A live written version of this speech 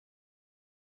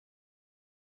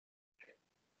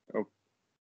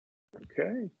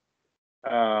Okay.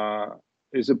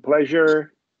 It's a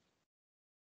pleasure.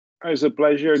 It's a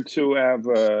pleasure to have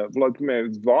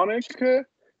Wlodzimierz Zwonek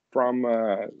from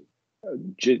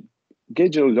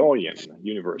Jagiellonian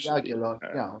University.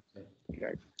 Yeah, okay.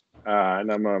 Okay.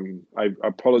 And I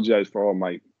apologize for all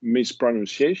my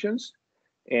mispronunciations.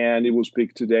 And he will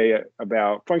speak today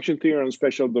about function theory and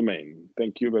special domain.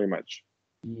 Thank you very much.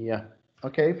 Yeah.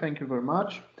 Okay. Thank you very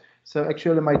much. So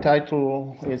actually, my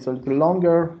title is a little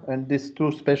longer, and these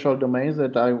two special domains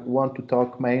that I want to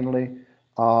talk mainly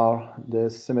are the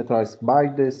symmetrized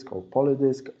bidisc or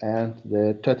polydisc and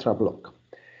the tetrablock.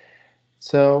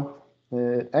 So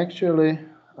actually,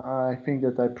 I think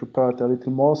that I prepared a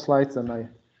little more slides than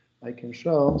I can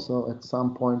show. So at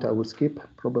some point, I will skip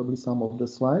probably some of the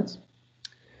slides.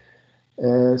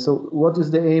 So what is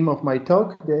the aim of my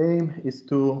talk? The aim is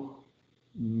to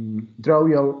draw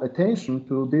your attention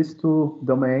to these two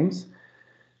domains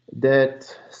that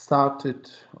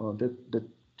started or that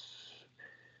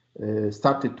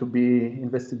started to be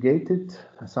investigated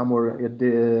somewhere at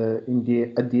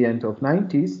the end of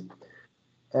 90s,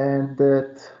 and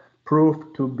that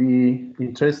proved to be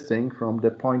interesting from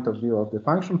the point of view of the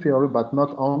function theory, but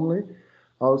not only,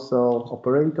 also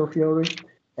operator theory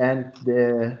and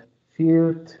the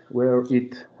field where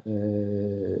it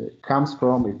comes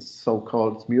from, its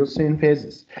so-called mucin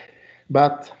phases.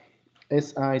 But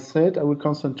as I said, I will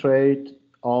concentrate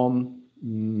on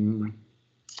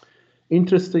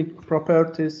interesting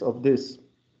properties of these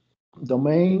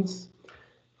domains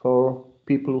for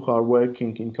people who are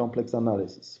working in complex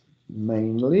analysis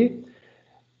mainly.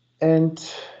 And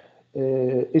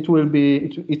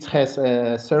it has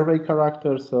a survey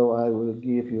character, so I will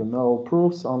give you no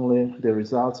proofs, only the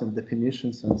results and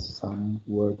definitions and some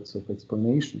words of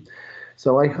explanation.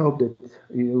 So I hope that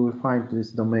you will find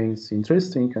these domains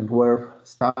interesting and worth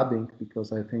studying,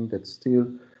 because I think that still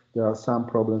there are some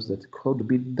problems that could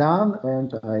be done,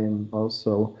 and I am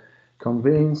also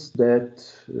convinced that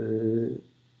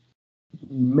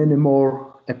many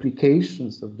more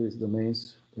applications of these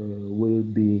domains will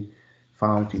be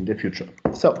found in the future.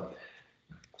 So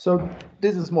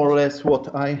this is more or less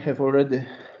what I have already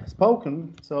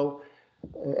spoken. So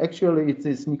actually it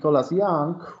is Nicholas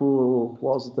Young who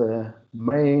was the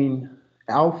main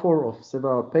author of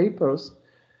several papers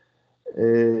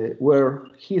where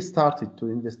he started to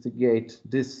investigate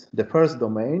the first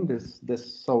domain,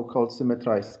 this so-called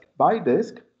symmetrized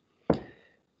bidisc,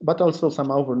 but also some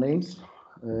other names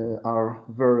are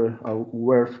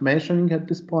worth mentioning at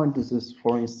this point. This is,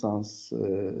 for instance,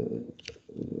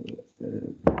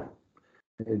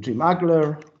 Jim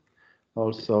Agler,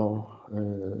 also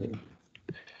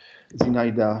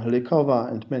Zinaida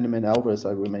Lekova, and many others.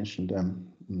 I will mention them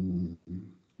in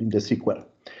the sequel.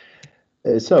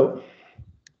 So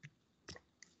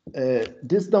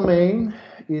this domain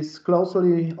is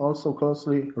also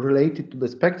closely related to the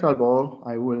spectral ball.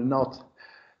 I will not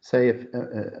say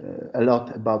a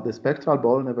lot about the spectral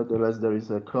ball. Nevertheless, there is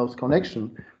a close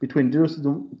connection between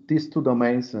these two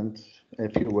domains, and a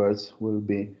few words will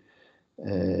be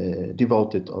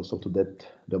devoted also to that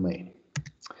domain.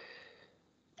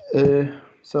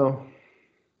 So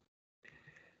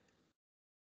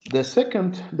the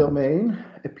second domain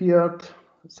appeared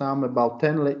about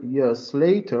 10 years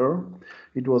later.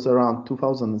 It was around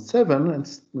 2007,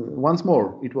 and once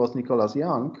more it was Nicholas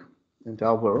Young and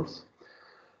others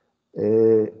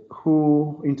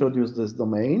who introduced this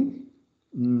domain.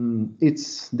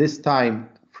 It's this time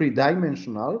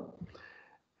three-dimensional,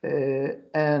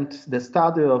 and the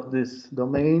study of this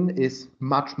domain is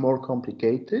much more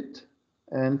complicated,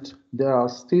 and there are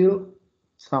still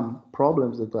some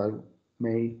problems that I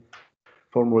may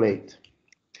formulate.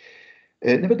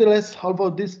 Nevertheless,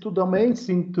 although these two domains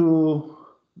seem to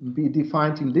be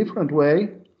defined in different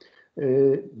way,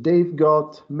 they've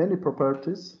got many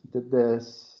properties that the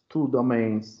two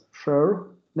domains share.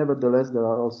 Nevertheless, there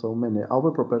are also many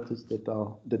other properties that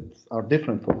are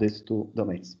different for these two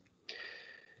domains.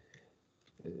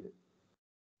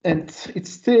 And it's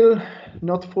still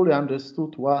not fully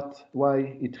understood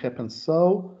why it happens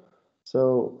so.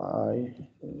 So I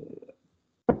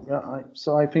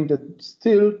think that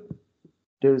still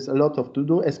there is a lot to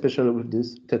do, especially with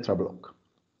this tetrablock.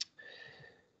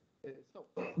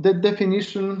 The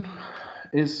definition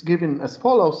is given as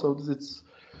follows. So it's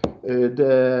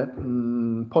the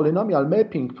polynomial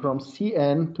mapping from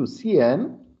Cn to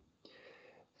Cn,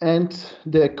 and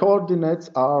the coordinates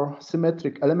are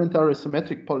elementary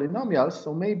symmetric polynomials.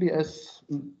 So maybe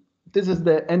this is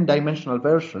the n-dimensional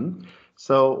version.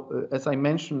 So as I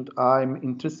mentioned, I'm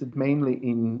interested mainly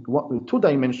in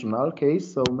two-dimensional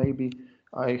case. So maybe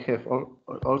I have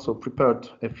also prepared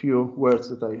a few words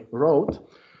that I wrote.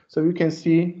 So you can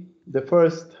see the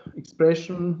first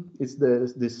expression is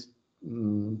this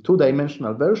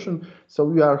two-dimensional version. So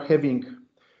we are having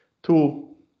two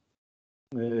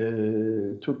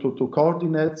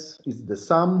coordinates is the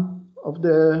sum of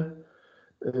the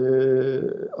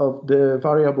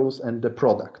variables and the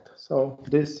product. So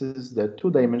this is the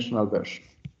two-dimensional version.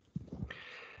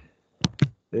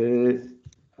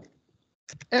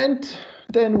 And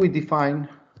then we define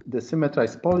the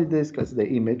symmetrized polydisc as the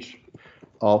image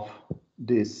of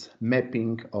this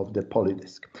mapping of the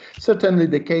polydisc. Certainly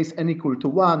the case n equal to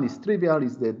 1 is trivial,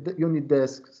 is the unit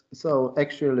disk. So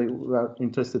actually we are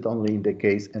interested only in the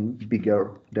case n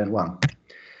bigger than 1.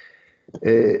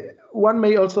 One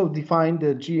may also define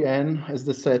the Gn as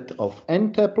the set of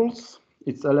n tuples.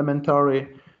 It's elementary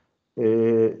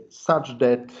such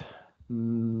that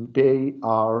they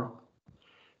are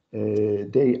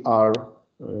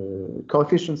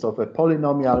coefficients of a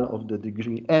polynomial of the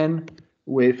degree n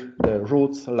with the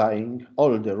roots lying,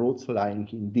 all the roots lying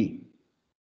in D.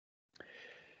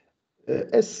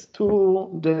 As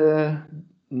to the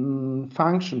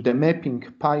function, the mapping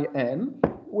pi n,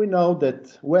 we know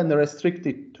that when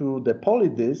restricted to the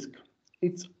polydisc,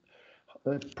 it's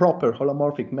a proper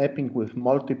holomorphic mapping with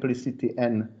multiplicity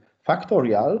n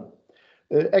factorial.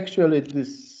 Actually,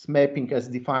 this mapping as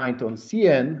defined on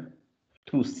Cn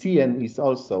to Cn is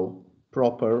also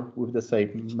proper with the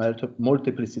same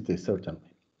multiplicity, certainly.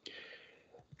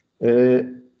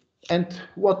 And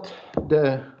what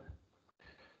the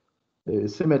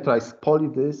symmetrized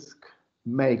polydisc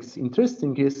makes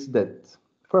interesting is that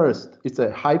first, it's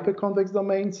a hyperconvex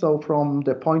domain. So from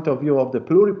the point of view of the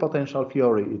pluripotential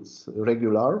theory, it's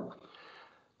regular,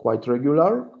 quite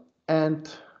regular, and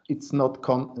it's not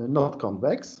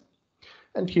convex.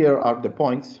 And here are the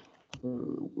points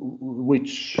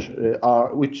which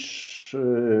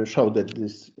show that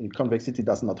this convexity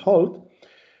does not hold.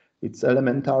 It's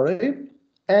elementary.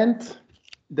 And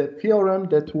the theorem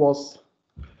that was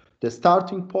the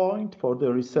starting point for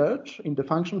the research in the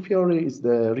function theory is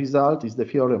the result, is the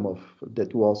theorem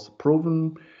that was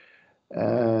proven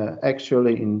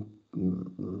actually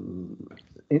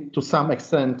to some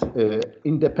extent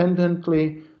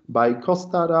independently by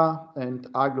Kostara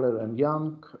and Agler and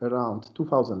Young around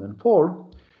 2004.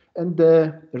 And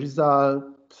the result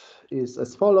is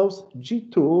as follows.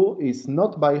 G2 is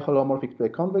not biholomorphic to a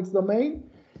convex domain.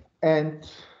 And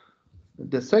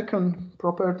the second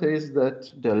property is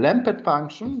that the Lempert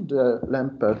function, the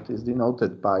Lempert is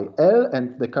denoted by L,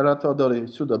 and the Caratodori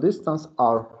pseudo distance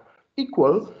are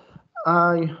equal.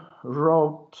 I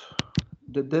wrote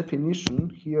the definition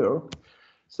here.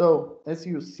 So as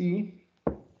you see,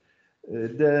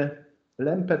 the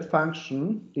Lempert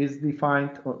function is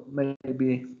defined, or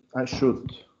maybe I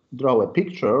should draw a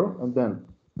picture and then,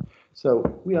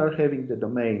 so we are having the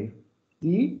domain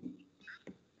D,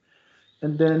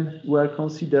 and then we are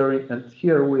considering, and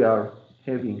here we are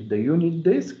having the unit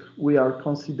disk, we are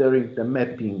considering the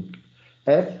mapping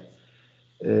F,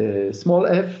 small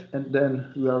f, and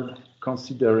then we are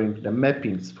considering the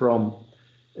mappings from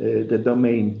the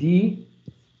domain D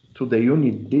to the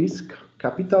unit disk,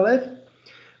 capital F.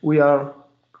 We are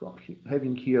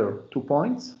having here 2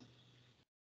 points,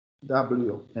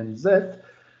 W and Z.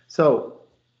 So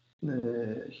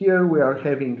here we are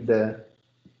having the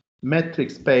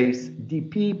metric space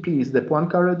dp, p is the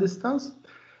Poincare distance,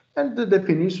 and the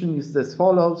definition is as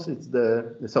follows. It's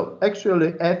so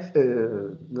actually f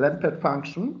Lempert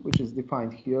function, which is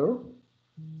defined here.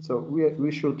 So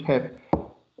we should have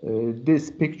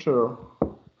this picture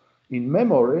in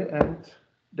memory, and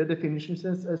the definition is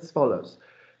as follows.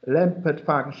 Lempert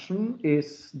function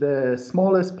is the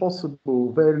smallest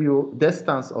possible value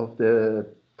distance of the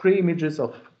pre-images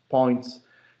of points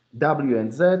W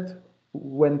and Z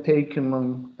when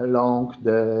taken along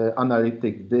the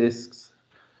analytic disks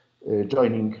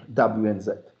joining W and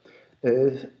Z.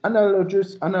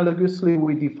 Analogously,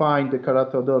 we define the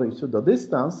Caratodori pseudo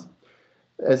distance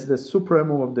as the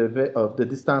supremum of the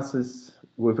distances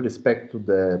with respect to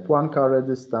the Poincare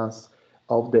distance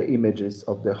of the images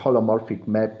of the holomorphic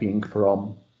mapping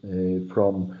from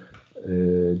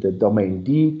the domain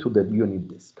D to the unit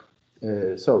disk.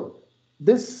 So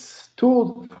these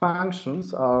two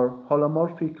functions are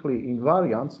holomorphically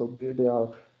invariant, so they are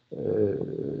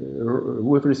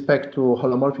with respect to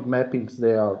holomorphic mappings,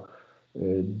 they are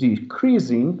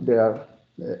decreasing. They are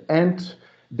and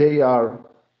they are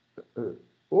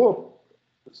oh,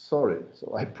 sorry.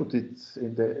 So I put it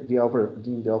in the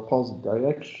opposite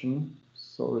direction.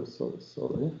 Sorry.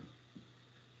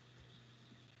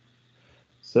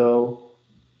 So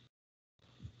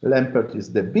Lambert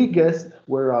is the biggest,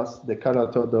 whereas the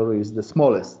Caratodori is the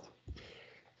smallest.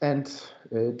 And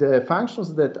the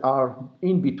functions that are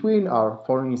in between are,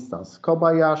 for instance,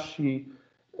 Kobayashi,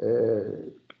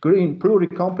 green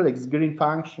pluricomplex green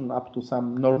function up to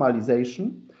some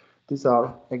normalization. These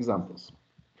are examples.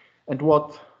 And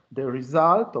what the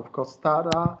result of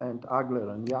Costara and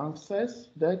Agler and Young says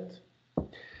that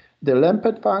the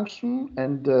Lambert function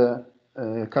and the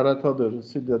Caratodori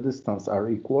residual distance are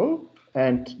equal.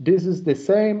 And this is the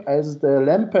same as the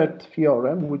Lambert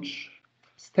theorem, which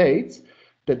states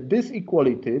that this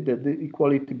equality, that the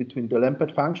equality between the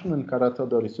Lambert function and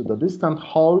Caratodori residual distance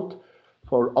hold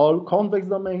for all convex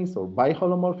domains or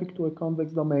biholomorphic to a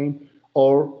convex domain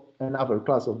or another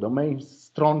class of domains,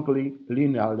 strongly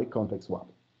linearly convex one.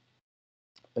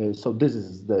 So this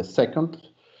is the second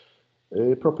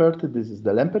property. This is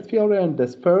the Lambert theorem. And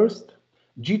this first,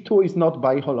 G2 is not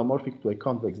biholomorphic to a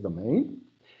convex domain.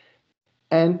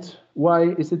 And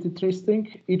why is it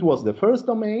interesting? It was the first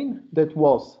domain that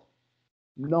was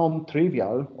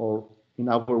non-trivial, or in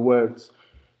other words,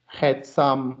 had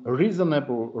some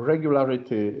reasonable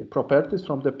regularity properties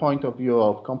from the point of view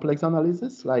of complex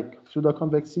analysis, like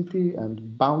pseudoconvexity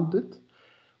and bounded,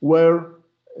 where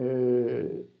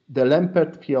the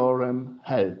Lambert theorem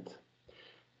held.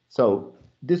 So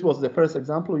this was the first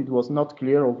example. It was not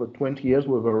clear over 20 years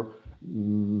whether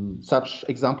such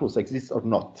examples exist or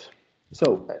not.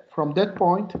 So from that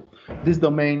point, this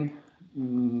domain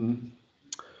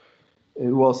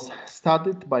was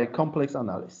studied by complex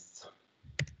analysts.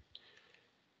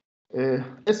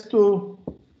 As to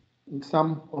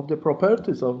some of the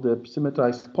properties of the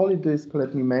symmetrized polydisc,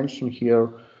 let me mention here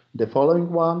the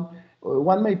following one.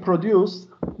 One may produce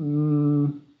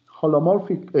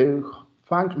holomorphic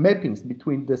mappings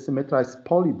between the symmetrized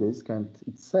polydisc and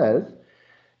itself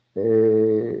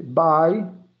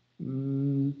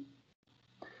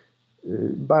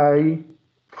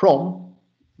from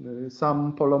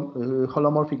some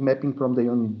holomorphic mapping from the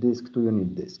unit disk to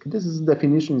unit disk. This is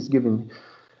definition is given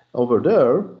over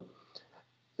there,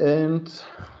 and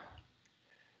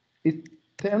it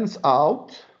turns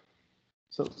out,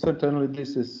 so certainly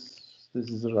this is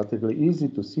relatively easy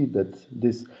to see that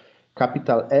this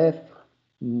capital F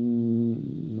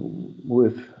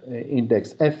with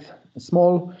index F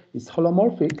small is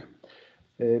holomorphic,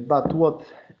 but what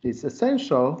is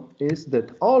essential is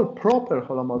that all proper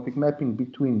holomorphic mapping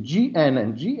between Gn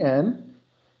and Gn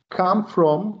come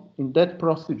from, in that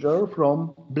procedure,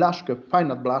 from Blaschke,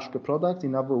 finite Blaschke products,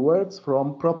 in other words,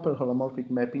 from proper holomorphic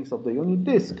mappings of the unit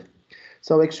disk.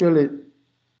 So actually,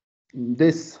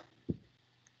 this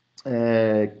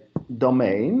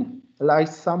domain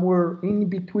lies somewhere in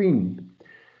between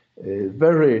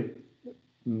very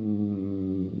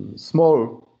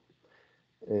small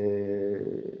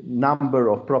number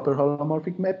of proper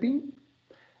holomorphic mapping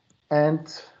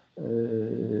and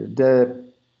the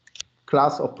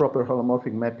class of proper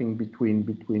holomorphic mapping between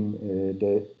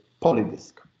the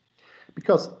polydisc.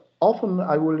 Because often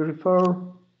I will refer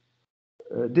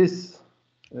this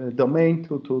domain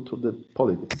to the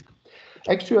polydisc.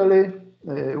 Actually,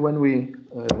 when we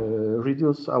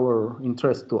reduce our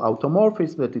interest to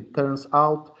automorphism, that it turns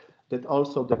out that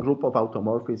also the group of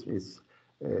automorphisms is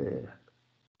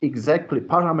exactly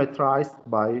parameterized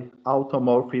by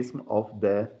automorphism of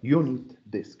the unit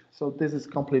disk. So this is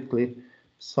completely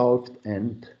solved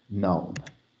and known.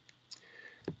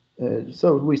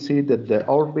 So we see that the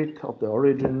orbit of the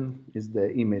origin is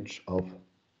the image of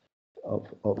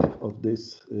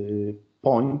this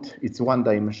point. It's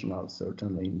one-dimensional,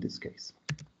 certainly in this case.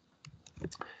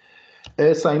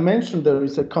 As I mentioned, there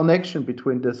is a connection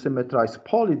between the symmetrized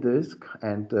polydisc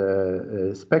and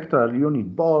spectral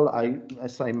unit ball.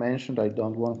 As I mentioned, I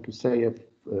don't want to say a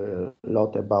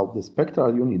lot about the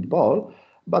spectral unit ball,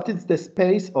 but it's the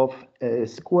space of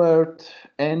squared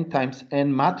n times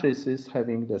n matrices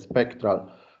having the spectral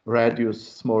radius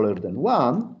smaller than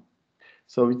 1.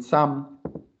 So it's some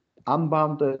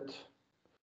unbounded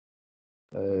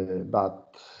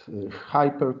but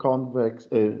hyperconvex,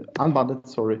 unbounded,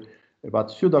 sorry, but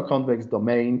pseudoconvex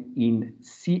domain in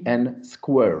Cn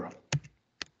square.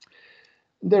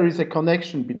 There is a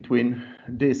connection between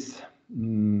this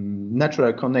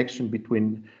natural connection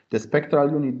between the spectral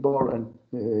unit ball and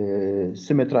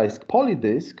symmetrized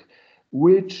polydisc,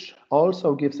 which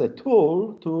also gives a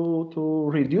tool to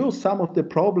reduce some of the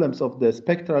problems of the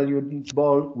spectral unit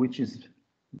ball, which is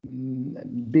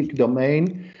big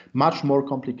domain, much more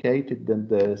complicated than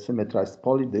the symmetrized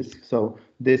polydisc. So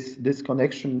this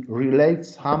connection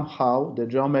relates somehow the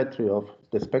geometry of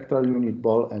the spectral unit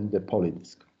ball and the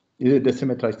polydisc, the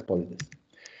symmetrized polydisc.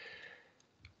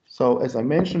 So as I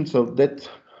mentioned, so that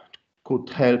could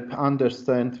help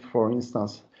understand, for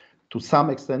instance, to some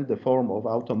extent, the form of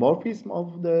automorphism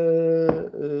of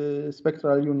the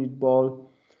spectral unit ball.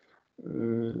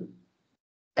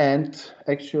 And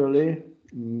actually,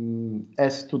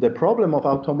 as to the problem of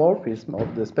automorphism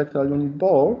of the spectral unit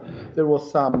ball, there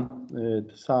was some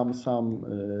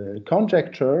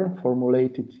conjecture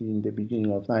formulated in the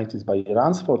beginning of 90s by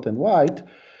Ransford and White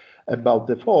about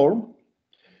the form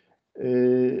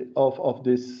of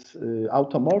this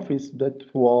automorphism that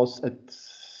was at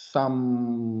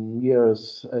some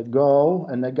years ago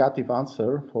a negative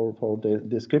answer for the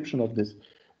description of this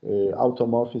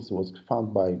automorphism was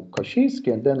found by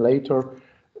Kosinski, and then later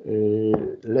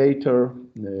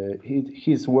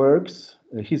his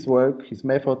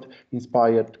method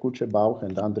inspired Kuczebauch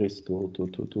and Andris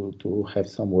to have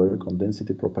some work on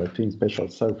density property in special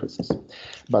surfaces.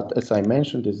 But as I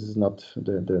mentioned, this is not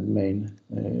the main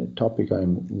topic I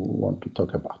want to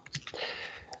talk about.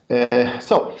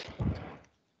 So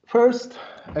first,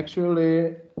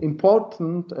 actually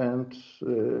important and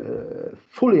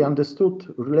fully understood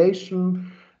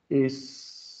relation is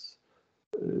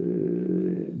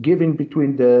given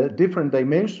between the different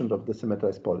dimensions of the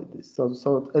symmetrized polydisc.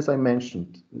 So as I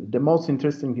mentioned, the most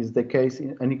interesting is the case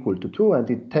in n equal to 2, and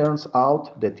it turns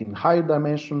out that in higher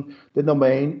dimension, the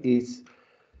domain is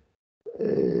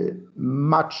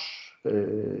much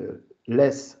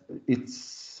less,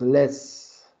 it's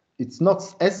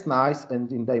not as nice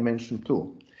and in dimension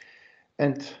 2.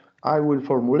 And I will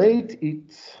formulate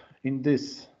it in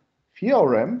this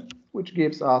theorem, which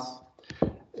gives us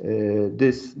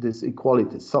this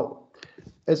equality. So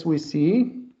as we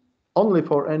see, only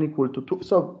for n equal to 2,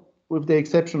 so with the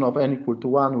exception of n equal to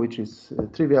 1, which is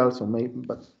trivial, so maybe,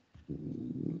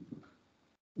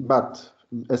 but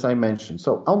as I mentioned,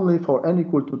 so only for n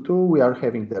equal to 2, we are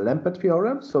having the Lempert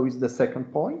theorem, so it's the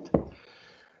second point.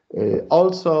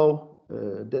 Also,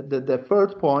 the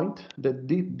third point,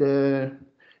 the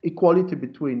equality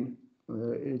between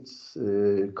it's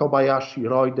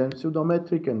Kobayashi-Royden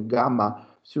pseudometric and gamma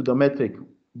pseudometric.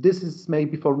 This is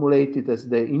maybe formulated as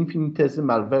the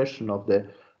infinitesimal version of the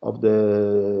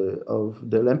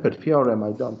Lempert theorem.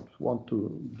 I don't want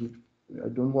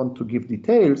to give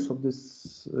details of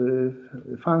these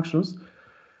functions.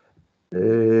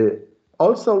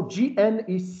 Also, Gn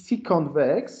is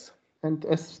C-convex, and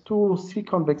as to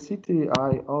C-convexity,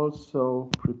 I also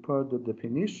prepared the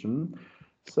definition.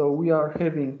 So we are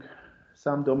having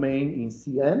some domain in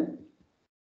Cn,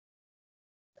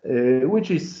 which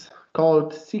is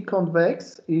called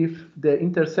C-convex if the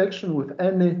intersection with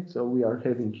any, so we are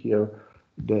having here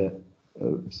the,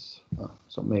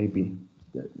 so maybe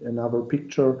another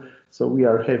picture. So we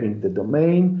are having the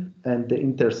domain, and the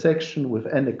intersection with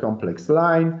any complex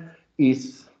line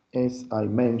is, as I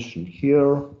mentioned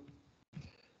here,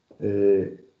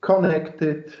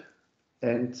 connected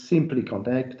and simply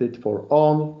connected for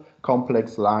all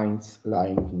complex lines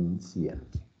lying in Cn.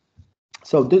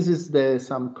 So this is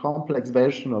some complex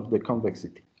version of the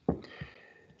convexity.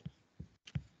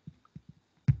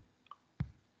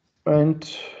 And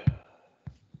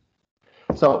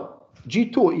so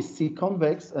G2 is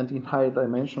C-convex, and in higher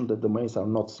dimension, the domains are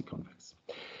not C-convex.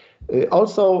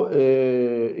 Also,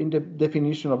 in the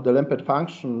definition of the Lempert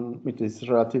function, it is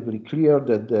relatively clear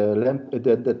that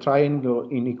the triangle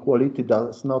inequality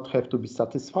does not have to be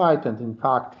satisfied, and in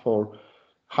fact, for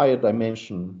higher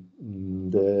dimension,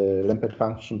 the Lempert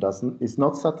function is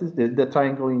not satisfied. The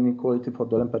triangle inequality for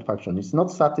the Lempert function is not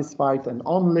satisfied, and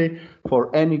only for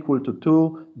n equal to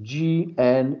 2,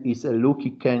 Gn is a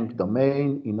Lucke-Keng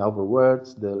domain. In other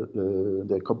words, the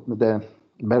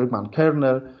Bergman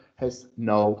kernel has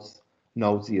no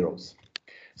zeros.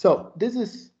 So this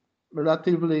is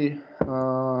relatively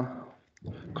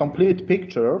complete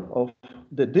picture of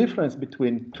the difference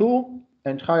between 2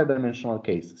 and higher dimensional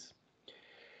cases.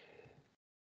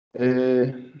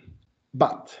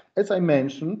 But as I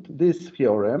mentioned, this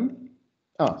theorem,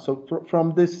 so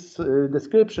from this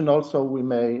description also we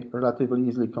may relatively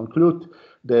easily conclude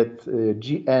that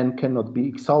Gn cannot be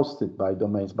exhausted by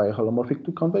domains by holomorphic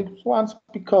to convex ones,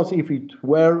 because if it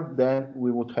were, then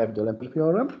we would have the Lempert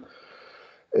theorem.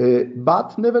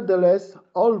 But nevertheless,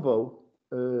 although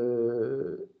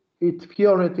it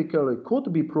theoretically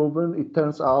could be proven, it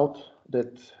turns out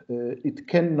that it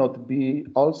cannot be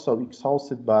also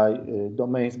exhausted by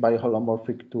domains by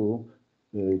holomorphic to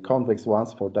convex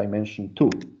ones for dimension 2.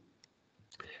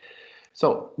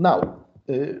 So now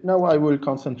I will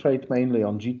concentrate mainly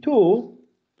on G2.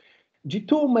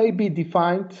 G2 may be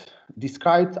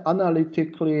described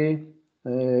analytically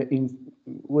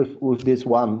with this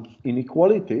one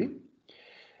inequality.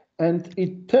 And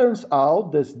it turns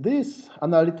out that this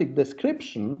analytic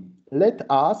description led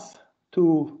us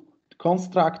to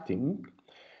constructing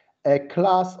a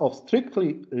class of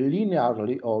strictly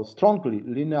linearly or strongly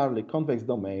linearly convex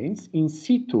domains in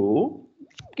C2,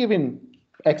 given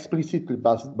explicitly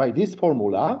by this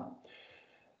formula,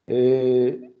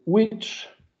 which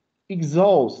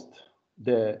exhaust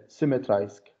the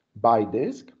symmetrized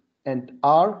bidisk and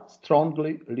are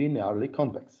strongly linearly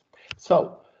convex.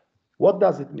 So, what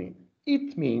does it mean?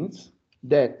 It means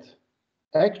that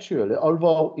actually,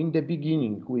 although in the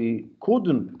beginning we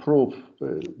couldn't prove,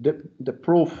 the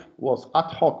proof was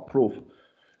ad hoc proof,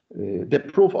 the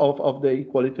proof of the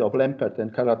equality of Lempert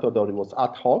and Caratodori was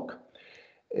ad hoc,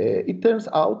 it turns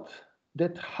out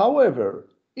that, however,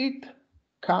 it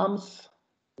comes,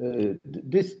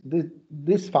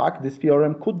 this fact, this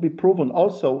theorem could be proven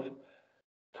also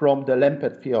from the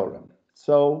Lempert theorem.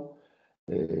 So,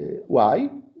 why?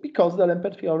 Because the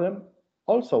Lempert theorem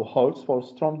also holds for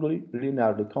strongly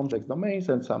linearly convex domains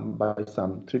and by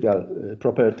some trivial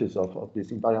properties of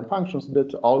these invariant functions,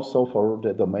 that also for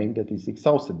the domain that is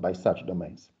exhausted by such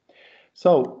domains.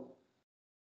 So,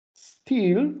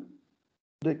 still,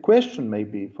 the question may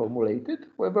be formulated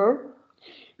whether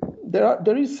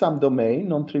there is some domain,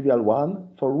 non-trivial one,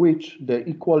 for which the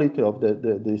equality of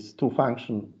these two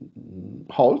functions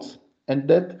holds, and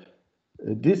that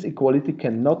this equality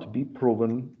cannot be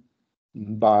proven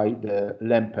by the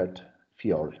Lempert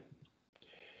theorem.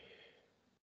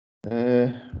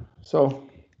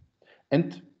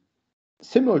 And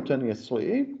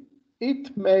simultaneously,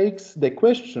 it makes the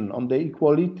question on the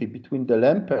equality between the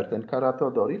Lempert and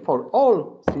Caratodori for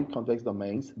all C convex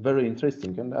domains very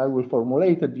interesting. And I will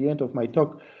formulate at the end of my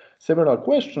talk several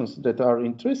questions that are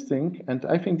interesting. And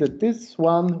I think that this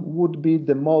one would be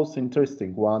the most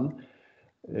interesting one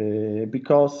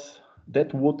because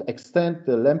that would extend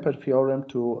the Lempert theorem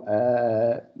to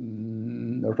a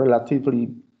relatively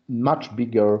much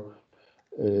bigger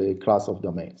class of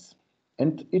domains.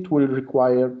 And it will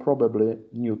require probably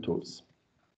new tools.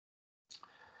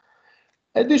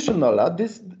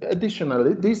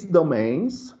 Additionally, these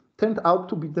domains turned out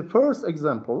to be the first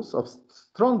examples of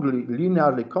strongly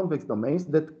linearly convex domains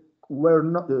that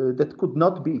could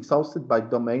not be exhausted by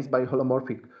domains by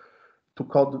holomorphic to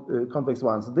convex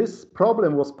ones. This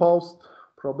problem was posed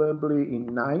probably in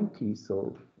 90s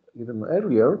or even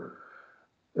earlier,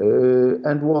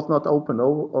 and was not open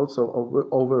also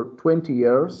over 20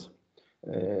 years.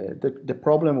 The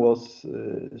problem was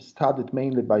studied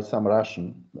mainly by some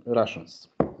Russians,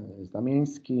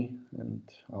 Znamienski and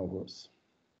others.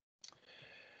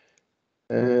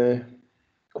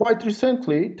 Quite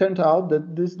recently, it turned out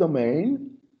that this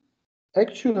domain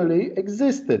actually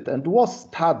existed and was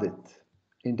studied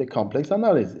in the complex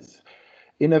analysis.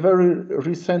 In a very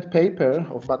recent paper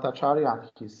of Bhattacharya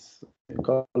and his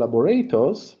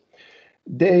collaborators,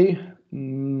 they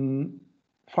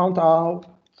found out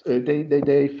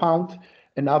they found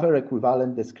another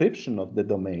equivalent description of the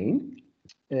domain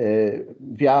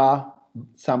via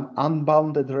some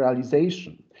unbounded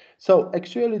realization. So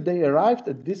actually they arrived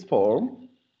at this form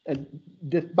and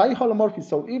the biholomorphism.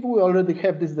 So if we already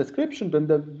have this description, then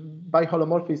the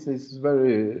biholomorphism is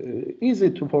very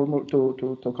easy to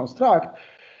construct,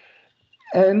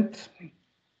 and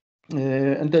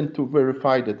then to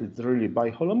verify that it's really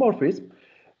biholomorphism.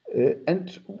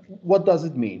 And what does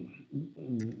it mean?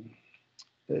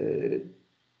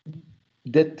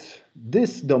 That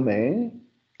this domain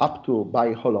up to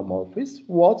biholomorphism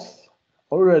was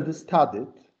already studied,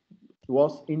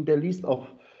 was in the list of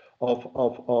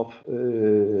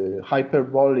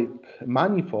hyperbolic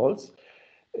manifolds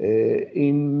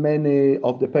in many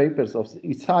of the papers of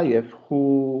Isaev,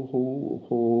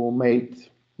 who made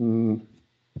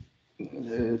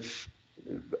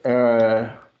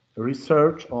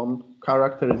research on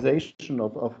characterization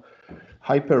of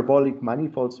hyperbolic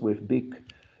manifolds with big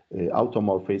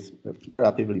automorphism,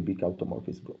 relatively big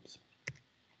automorphism groups.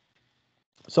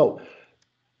 So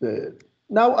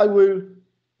now I will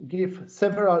give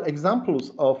several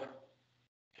examples of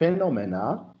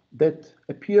phenomena that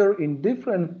appear in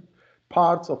different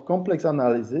parts of complex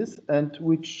analysis and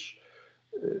which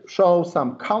show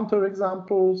some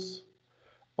counterexamples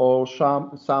or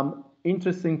some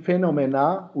interesting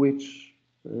phenomena which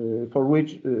for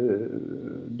which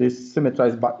this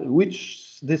symmetrized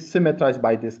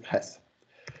bidisk has.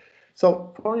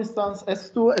 So, for instance,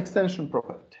 S2 extension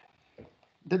property.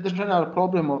 The general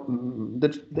problem of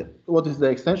what is the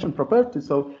extension property?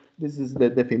 So this is the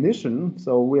definition.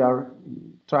 So we are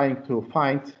trying to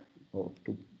find or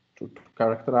to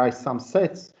characterize some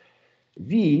sets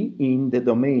V in the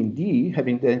domain D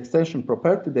having the extension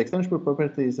property. The extension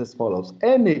property is as follows: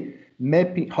 any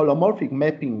mapping, holomorphic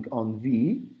mapping on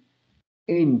V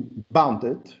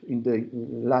bounded in the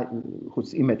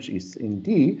whose image is in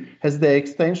D has the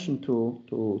extension to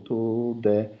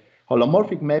the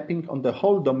holomorphic mapping on the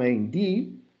whole domain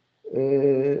D,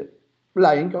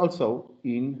 lying also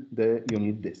in the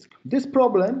unit disk. This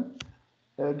problem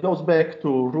goes back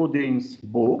to Rudin's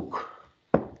book,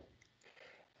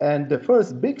 and the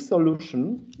first big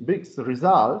solution, big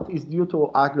result, is due to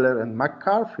Agler and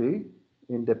McCarthy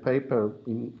in the paper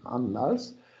in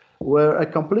Annals, where a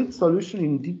complete solution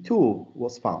in D2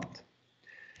 was found.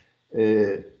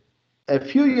 A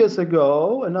few years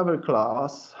ago, another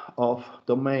class of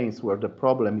domains where the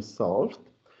problem is solved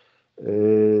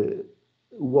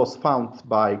was found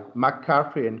by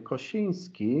McCarthy and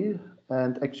Koscinski,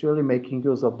 and actually making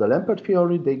use of the Lampert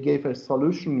theory, they gave a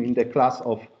solution in the class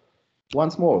of,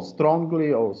 once more,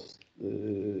 strongly or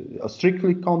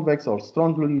strictly convex or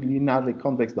strongly linearly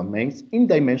convex domains in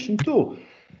dimension 2.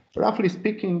 Roughly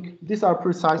speaking, these are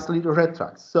precisely the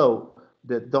retracts. So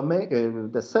the domain,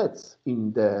 the sets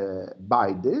in the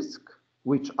bidisk,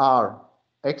 which are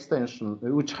extension,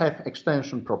 which have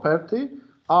extension property,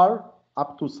 are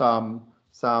up to some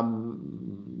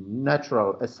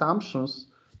natural assumptions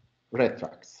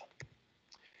retracts.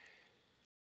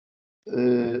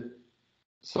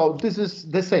 So this is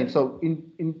the same. So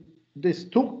in these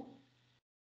two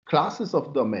classes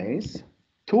of domains,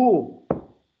 two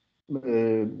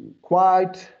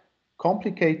quite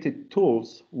complicated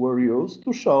tools were used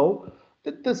to show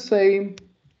that the same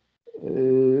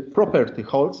property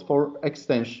holds for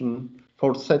extension,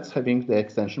 for sets having the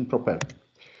extension property.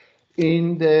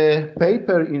 In the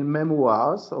paper in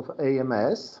Memoirs of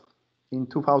AMS in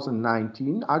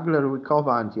 2019, Agler,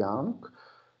 Wykova, and Young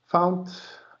found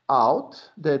out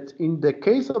that in the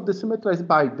case of the symmetrized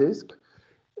bidisk,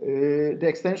 the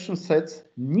extension sets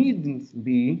needn't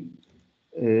be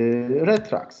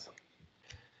retracts.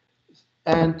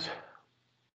 And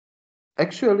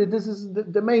actually, this is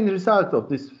the main result of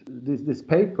this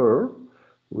paper,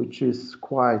 which is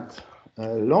quite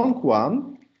a long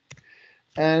one.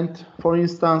 And for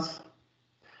instance,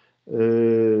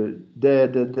 the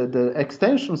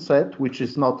extension set, which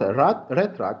is not a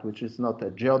retract, which is not a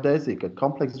geodesic, a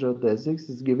complex geodesic,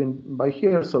 is given by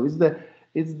here. So it's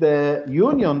the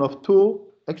union of two.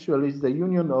 Actually, it's the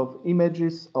union of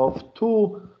images of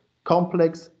two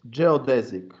complex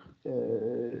geodesic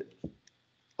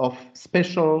of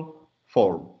special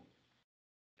form.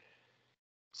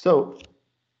 So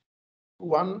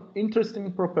one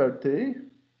interesting property,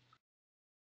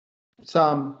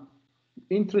 some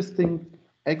interesting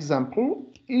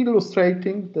example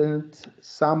illustrating that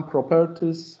some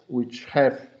properties which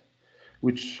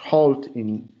hold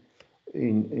in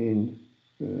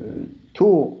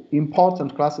two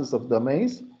important classes of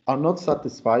domains are not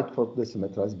satisfied for the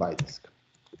symmetrized bidisk.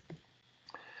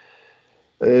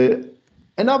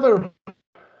 Another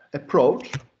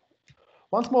approach,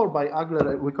 once more by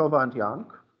Agler, Wykova, and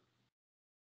Young,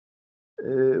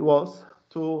 was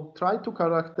to try to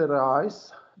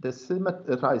characterize the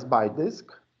symmetrized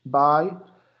bidisk by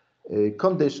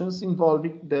conditions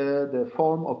involving the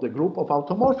form of the group of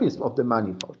automorphisms of the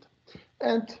manifold.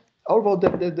 And although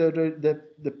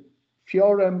the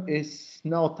theorem is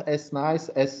not as nice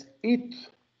as it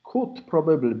could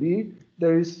probably be,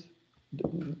 there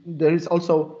is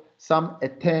also some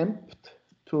attempt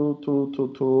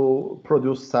to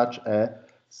produce such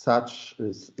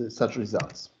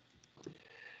results.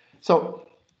 So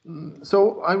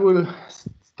I will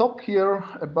stop here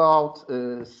about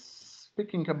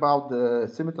speaking about the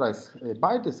symmetrized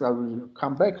bidisk. I will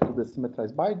come back to the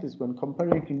symmetrized bidisk when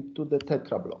comparing it to the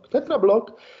tetrablock.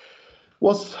 Tetrablock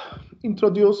was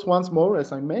introduced once more,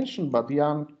 as I mentioned, by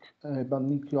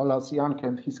Nicholas Young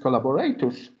and his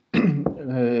collaborators,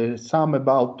 some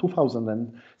about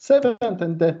 2007,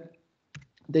 and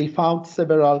they found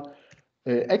several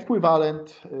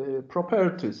equivalent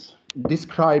properties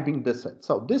describing the set.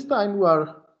 So this time we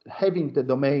are having the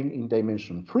domain in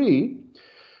dimension 3,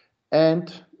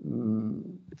 and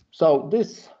so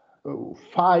these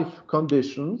 5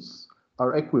 conditions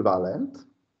are equivalent.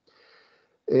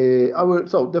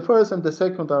 So the first and the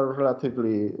second are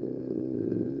relatively,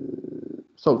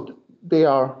 so they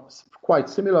are quite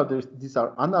similar. These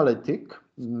are analytic.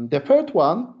 The third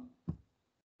one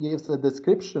gives a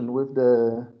description with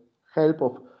the help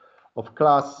of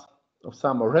class of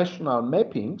some rational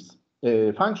mappings,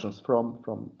 functions from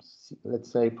let's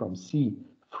say from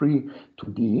C3 to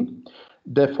D.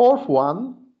 The fourth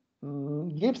one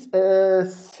gives a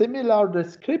similar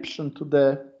description to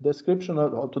the description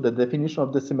or to the definition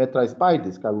of the symmetrized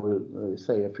bidisk. I will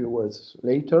say a few words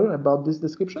later about this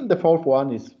description. The fourth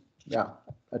one is, yeah,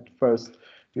 at first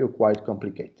feel quite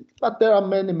complicated. But there are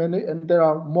many, and there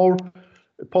are more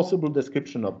possible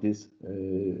description of these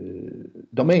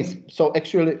domains. So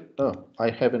actually, I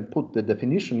haven't put the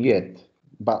definition yet,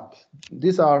 but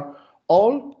these are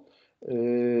all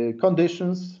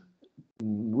conditions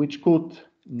which could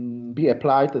be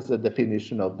applied as a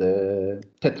definition of the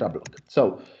tetrablock.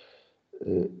 So,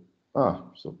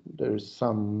 so there is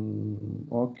some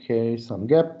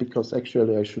gap, because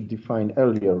actually I should define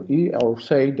earlier E, or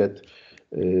say that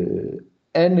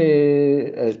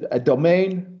a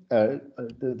domain,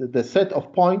 the set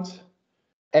of points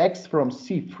X from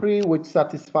C3 which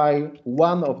satisfy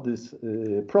one of these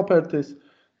properties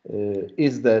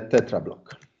is the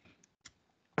tetrablock.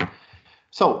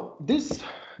 So this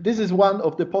is one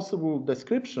of the possible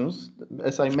descriptions,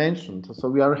 as I mentioned. So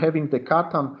we are having the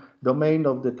Cartan domain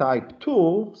of the type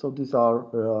 2. So these are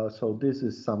this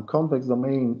is some convex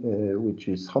domain which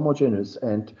is homogeneous,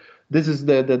 and this is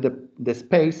the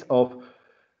space of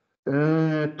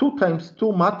 2 times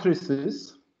 2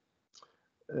 matrices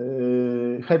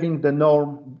having the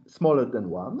norm smaller than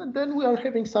 1, and then we are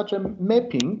having such a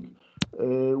mapping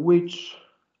which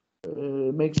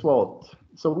makes what?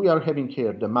 So we are having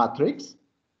here the matrix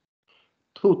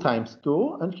 2 times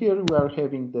 2, and here we are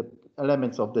having the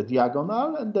elements of the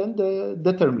diagonal and then the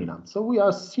determinant. So we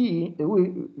are seeing,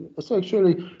 so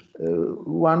actually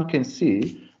one can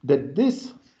see that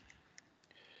this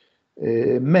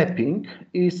mapping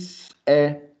is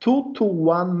a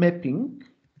 2-to-1 mapping.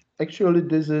 Actually,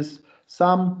 this is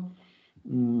some,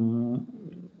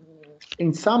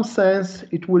 in some sense,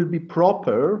 it will be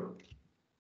proper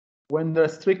when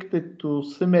restricted to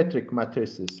symmetric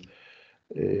matrices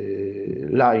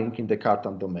lying in the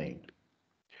Cartan domain.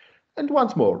 And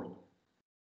once more,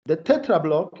 the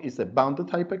tetrablock is a bounded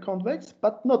hyperconvex,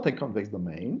 but not a convex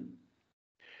domain.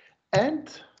 And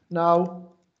now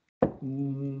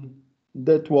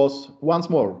that was once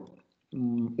more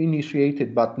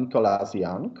initiated by Nicholas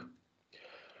Young,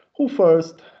 who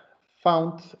first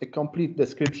found a complete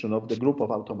description of the group of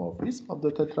automorphisms of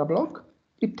the tetrablock.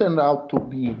 It turned out to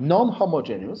be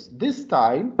non-homogeneous. This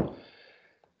time,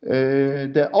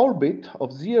 the orbit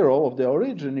of 0 of the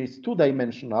origin is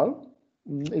 2-dimensional.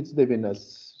 It's given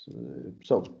as,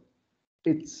 so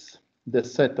it's the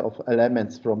set of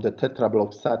elements from the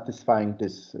tetrablock satisfying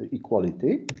this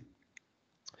equality.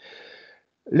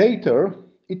 Later,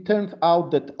 it turned out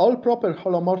that all proper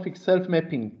holomorphic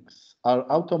self-mappings are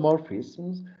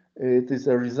automorphisms. It is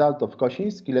a result of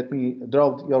Kosinski. Let me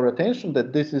draw your attention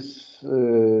that this is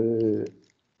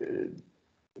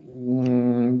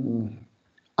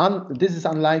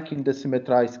unlike in the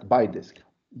symmetrized bidisk.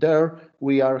 There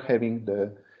we are having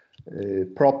the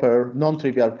proper,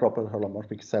 non-trivial proper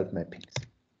holomorphic self-mappings.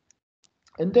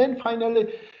 And then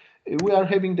finally, we are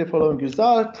having the following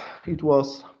result. It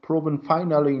was proven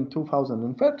finally in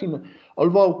 2013,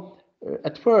 although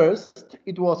at first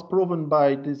it was proven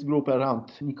by this group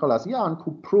around Nicholas Young,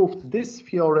 who proved this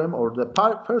theorem, or the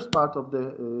first part of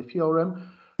the theorem,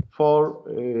 for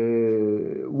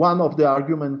one of the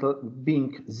arguments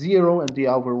being 0 and the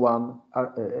other one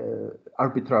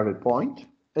arbitrary point.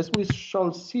 As we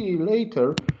shall see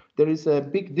later, there is a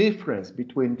big difference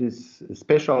between this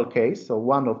special case, so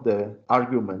one of the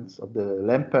arguments of the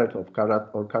Lempert or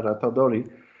Caratadori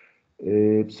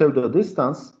pseudo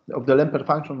distance of the Lempert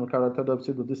function or Caratadori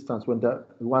pseudo distance, when the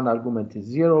one argument is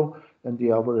 0 and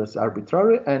the other is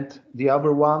arbitrary, and the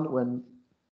other one when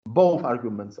both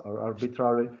arguments are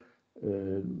arbitrary.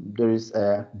 There is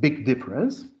a big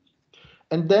difference.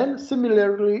 And then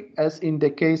similarly, as in the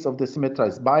case of the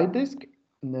symmetrized bidisk,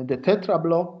 the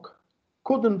tetrablock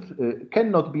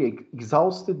cannot be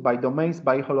exhausted by domains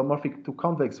by holomorphic to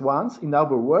convex ones. In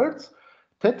other words,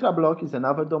 tetrablock is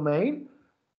another domain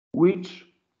which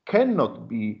cannot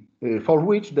be, for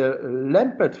which the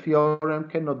Lempert theorem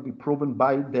cannot be proven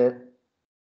by the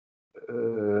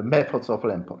methods of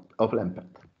Lempert.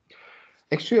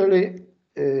 Actually,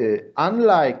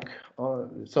 unlike,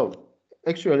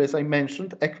 actually, as I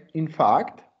mentioned, in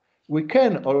fact, we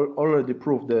can already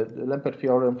prove the Lempert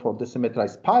theorem for the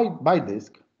symmetrized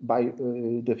bidisk by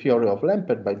the theory of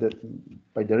Lempert, by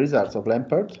the results of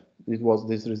Lempert. It was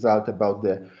this result about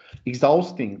the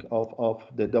exhausting of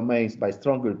the domains by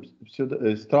strongly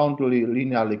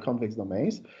linearly convex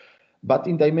domains. But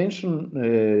in dimension,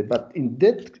 but in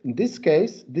this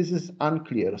case, this is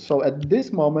unclear. So at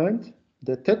this moment,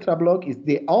 the tetrablock is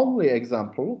the only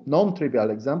example,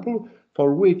 non-trivial example,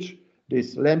 for which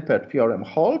this Lempert theorem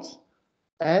holds,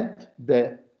 and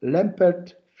the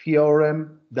Lempert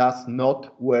theorem does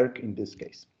not work in this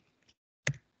case.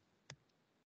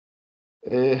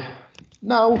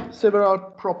 Now, several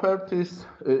properties,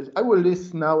 I will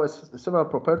list now as several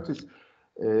properties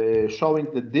showing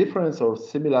the difference or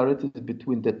similarities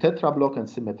between the tetrablock and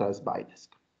symmetrized bidisk.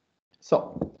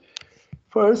 So,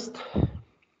 first,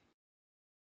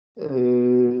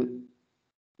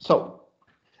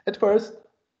 at first,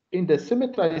 in the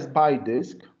symmetrized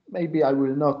bidisk, maybe I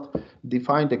will not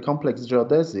define the complex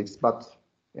geodesics, but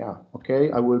yeah,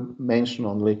 okay, I will mention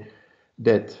only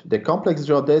that the complex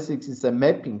geodesics is a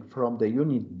mapping from the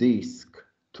unit disk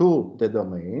to the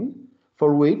domain,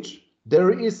 for which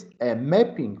there is a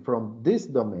mapping from this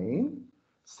domain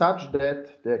such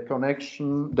that the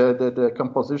connection, the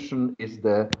composition is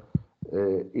the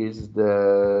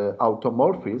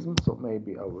automorphism. So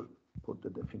maybe I will put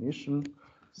the definition.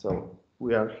 So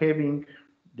we are having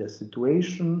the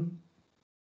situation,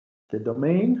 the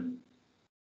domain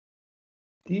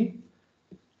D.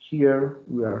 Here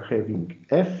we are having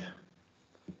F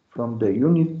from the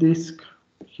unit disk.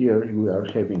 Here we are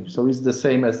having, so it's the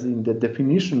same as in the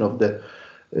definition of the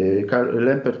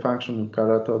Lempert function in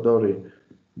Caratodori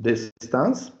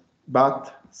distance,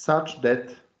 but such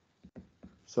that,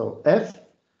 so F,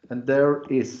 and there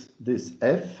is this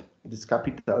F, this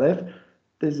capital F,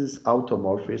 this is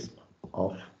automorphism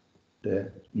of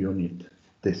the unit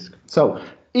disk. So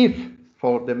if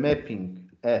for the mapping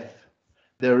F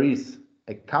there is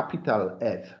a capital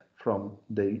F from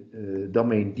the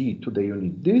domain D to the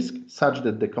unit disk, such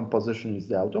that the composition is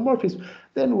the automorphism,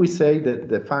 then we say that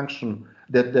the function,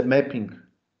 that the mapping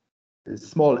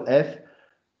small f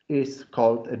is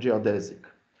called a geodesic.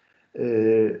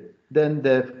 Then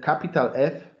the capital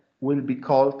F will be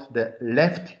called the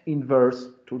left inverse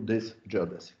to this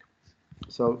geodesic.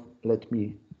 So let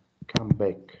me come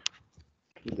back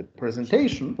to the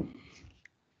presentation.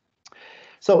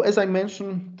 So as I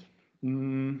mentioned,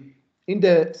 in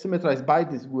the symmetrized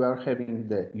bidisk, we are having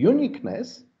the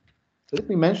uniqueness. So let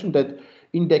me mention that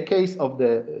in the case of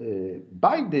the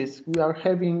bidisk, we are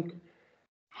having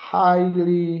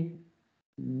highly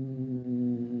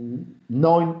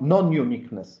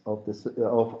non-uniqueness of this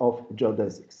of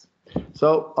geodesics.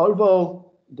 So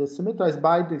although the symmetrized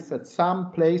bidisk at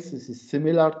some places is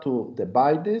similar to the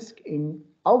bidisk, in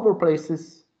other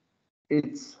places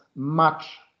it's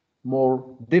much more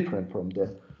different from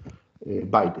the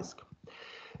bidisk.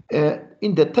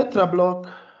 In the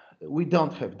tetrablock, we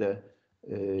don't have the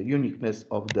uniqueness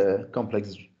of the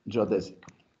complex geodesic.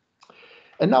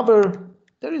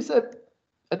 There is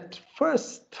at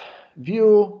first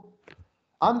view,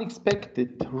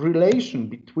 unexpected relation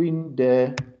between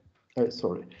the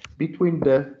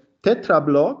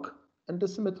tetrablock and the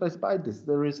symmetrized bidisk.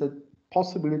 There is a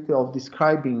possibility of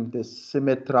describing the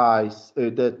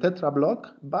the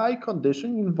tetrablock by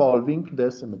condition involving the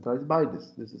symmetrized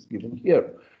bidisk. This is given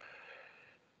here.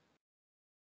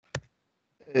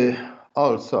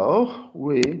 Also,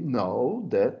 we know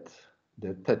that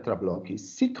the tetrablock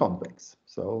is C-convex,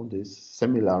 so this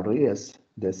similarly as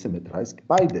the symmetrized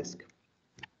bidisk.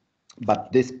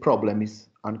 But this problem is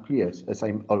unclear, as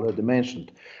I already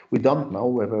mentioned. We don't know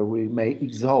whether we may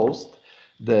exhaust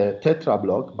the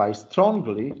tetrablock by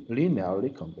strongly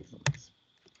linearly convex domains.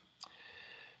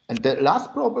 And the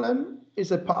last problem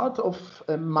is a part of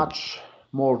a much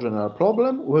more general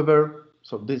problem, whether,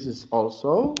 so this is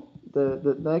also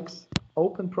the next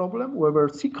open problem, whether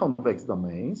C-convex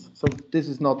domains, so this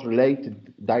is not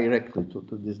related directly to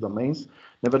these domains.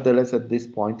 Nevertheless, at this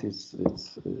point, it's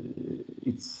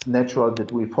natural that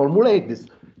we formulate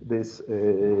this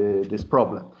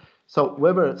problem. So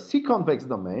whether C-convex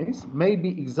domains may be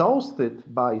exhausted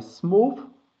by smooth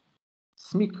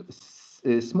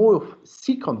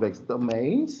C-convex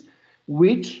domains,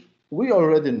 which we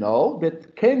already know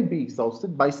that can be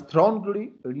exhausted by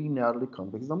strongly linearly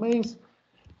convex domains.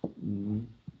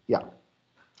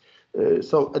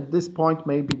 So at this point,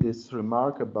 maybe this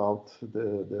remark about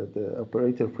the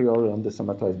operator priori on the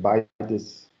symmetrized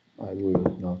bidisk, I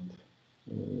will not.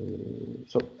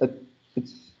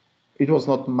 It was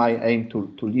not my aim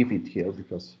to leave it here,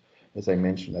 because, as I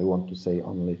mentioned, I want to say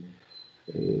only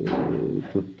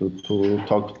to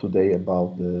talk today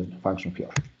about the function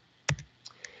theory.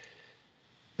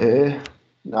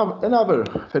 Now, another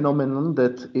phenomenon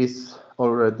that is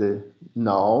already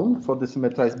known for the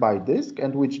symmetrized bidisk,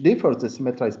 and which differs the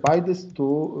symmetrized bidisk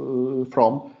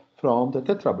from the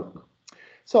tetrablock.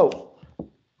 So,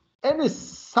 any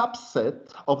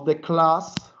subset of the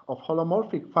class of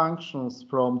holomorphic functions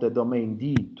from the domain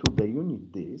D to the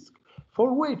unit disk,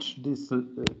 for which this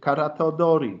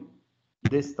Caratodori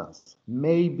distance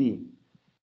may be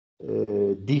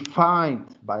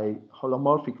defined by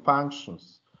holomorphic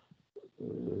functions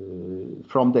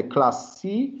from the class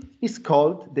C is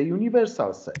called the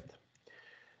universal set.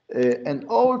 An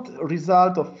old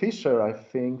result of Fisher, I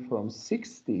think, from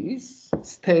 60s,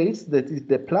 states that if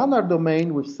the planar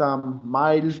domain with some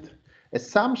mild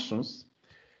assumptions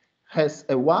has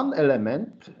a one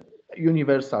element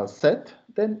universal set,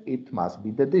 then it must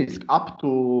be the disk, up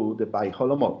to the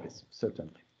biholomorphism,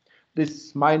 certainly.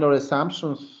 These minor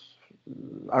assumptions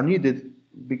are needed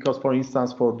because, for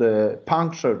instance, for the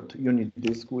punctured unit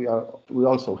disk, we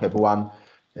also have one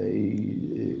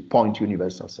point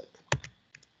universal set.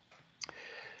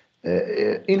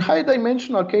 In high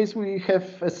dimensional case, we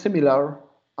have a similar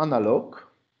analog.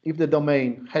 If the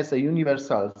domain has a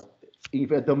universal,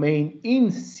 if a domain in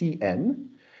Cn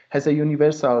has a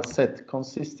universal set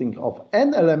consisting of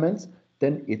n elements,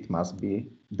 then it must be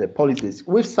the polydisk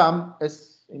with some,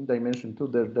 as in dimension 2,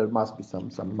 there must be some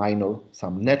minor,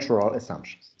 some natural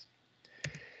assumptions.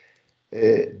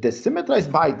 The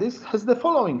symmetrized bidisk has the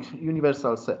following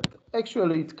universal set.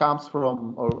 Actually, it comes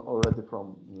from already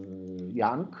from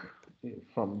Young,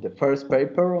 from the first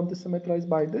paper on the symmetrized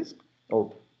bidisk,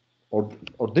 or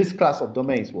this class of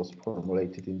domains was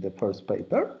formulated in the first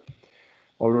paper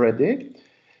already.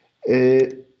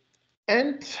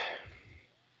 And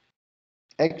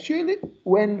actually,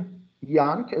 when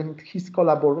Young and his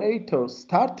collaborators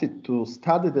started to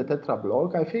study the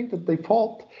tetrablock, I think that they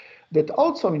thought that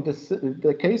also in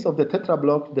the case of the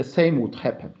tetrablock, the same would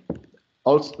happen.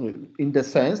 Also, in the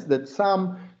sense that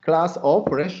some class of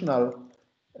rational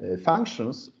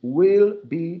functions will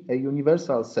be a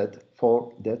universal set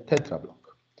for the tetrablock.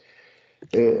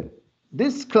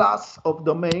 This class of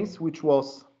domains, which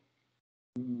was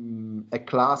a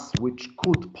class which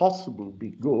could possibly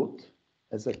be good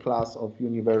as a class of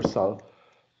universal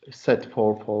set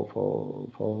for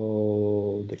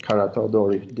the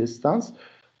Kara-Teodori distance,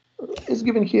 is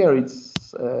given here.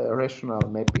 It's a rational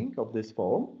mapping of this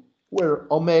form, where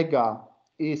omega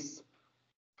is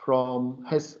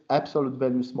has absolute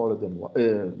value smaller than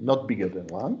 1, not bigger than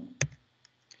 1.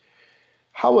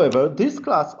 However, this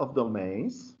class of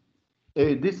domains,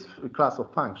 this class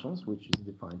of functions, which is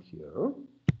defined here,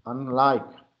 unlike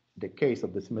the case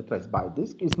of the symmetrized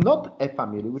bidisk, is not a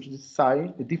family which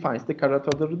defines the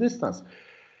Kara-Teodori distance.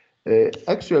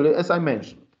 Actually, as I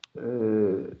mentioned,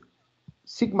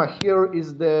 sigma here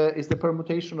is the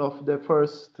permutation of the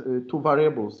first two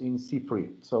variables in C3.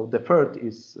 So the third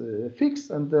is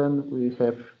fixed, and then we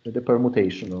have the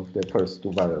permutation of the first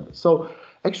two variables. So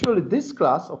actually, this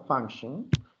class of function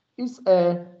is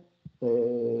a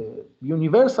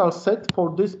universal set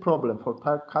for this problem, for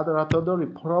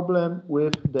Kara-Teodori problem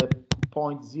with the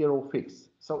point 0 fix.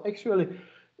 So actually,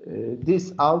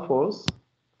 these authors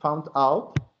found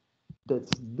out that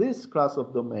this class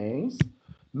of domains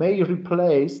may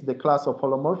replace the class of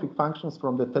holomorphic functions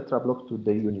from the tetrablock to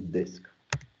the unit disk.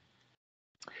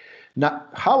 Now,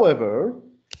 however,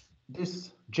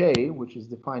 this J, which is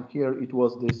defined here, it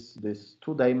was this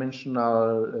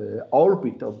two-dimensional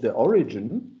orbit of the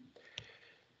origin.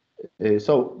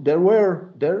 So there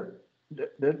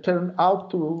turned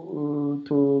out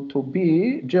to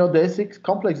be geodesics,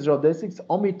 complex geodesics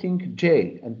omitting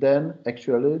J, and then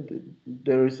actually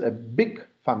there is a big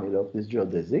family of this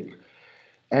geodesic,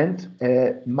 and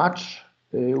a much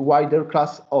wider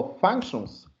class of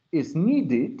functions is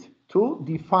needed to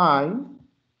define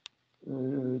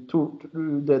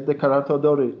the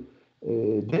Kara-Teodori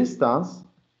distance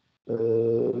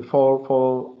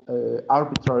for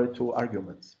arbitrary two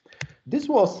arguments. This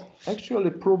was actually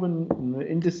proven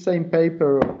in the same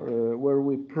paper where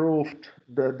we proved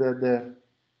the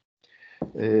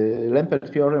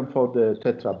Lempert theorem for the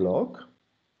tetrablock.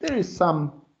 There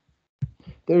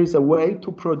is a way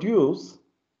to produce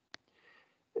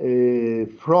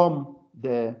from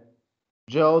the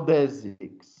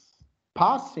geodesics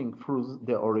passing through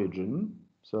the origin.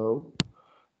 So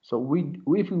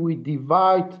if we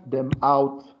divide them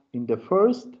out in the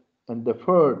first and the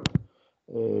third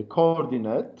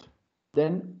coordinate,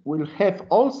 then we'll have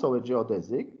also a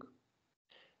geodesic,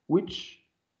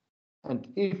 and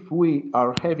if we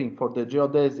are having for the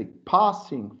geodesic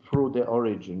passing through the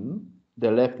origin,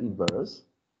 the left inverse,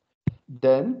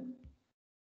 then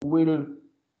we'll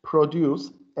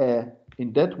produce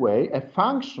in that way a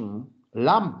function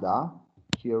lambda.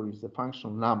 Here is the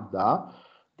function lambda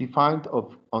defined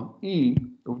on E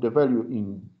of the value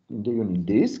in the unit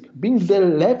disk, being the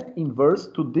left inverse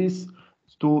to this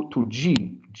to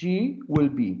G. G will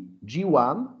be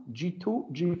G1,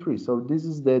 G2, G3. So this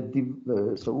is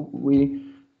so we,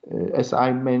 as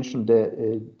I mentioned,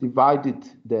 divided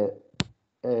the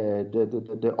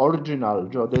original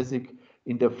geodesic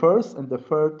in the first and the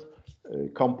third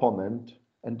component,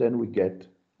 and then we get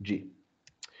G.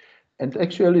 And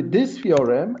actually, this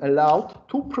theorem allowed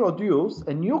to produce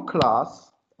a new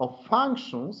class of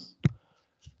functions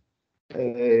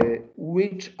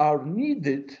which are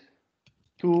needed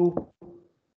to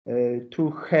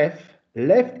have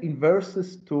left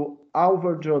inverses to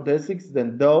other geodesics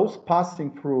than those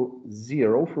passing through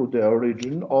zero, through the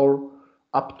origin, or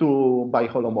up to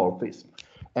biholomorphism.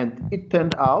 And it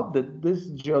turned out that this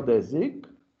geodesic,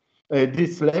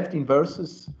 these left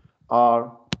inverses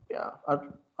are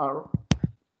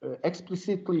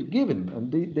explicitly given,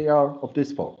 and they are of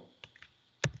this form.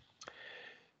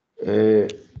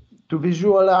 To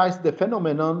visualize the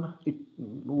phenomenon,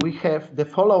 we have the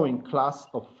following class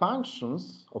of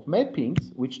functions, of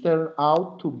mappings, which turn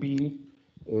out to be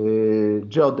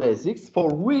geodesics,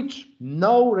 for which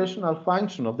no rational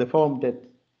function of the form that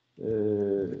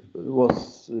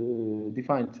was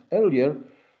defined earlier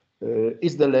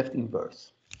is the left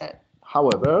inverse.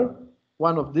 However,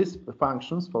 one of these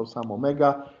functions for some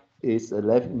omega is a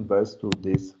left inverse to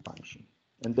this function.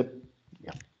 And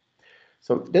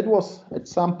so that was at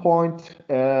some point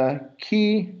a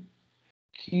key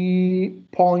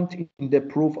point in the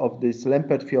proof of this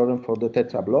Lempert theorem for the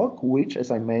tetrablock, which, as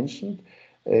I mentioned,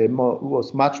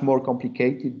 was much more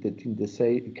complicated than in the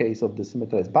case of the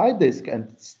symmetrized bidisk, and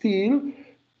still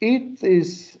it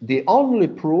is the only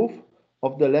proof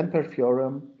of the Lempert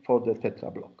theorem for the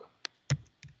tetrablock.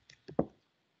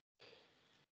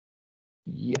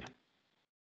 Yeah.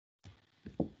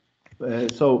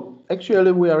 So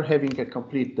actually, we are having a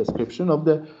complete description of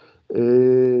the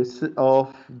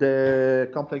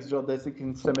complex geodesic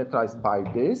in symmetrized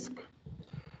bidisk.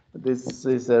 This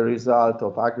is a result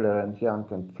of Agler and Young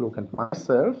and Fluke and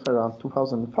myself around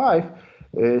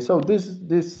 2005. So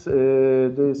this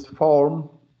form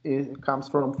comes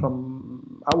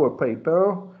from our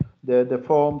paper. The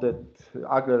form that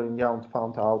Agler and Young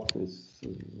found out is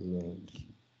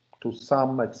to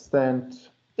some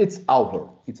extent it's over.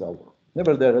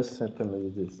 Nevertheless, certainly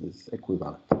this is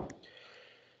equivalent.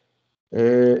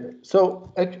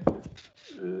 So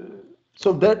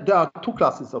there are two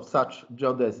classes of such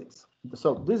geodesics.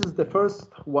 So this is the first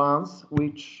ones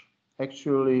which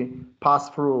actually pass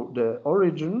through the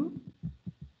origin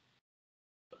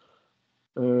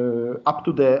up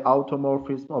to the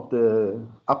automorphism of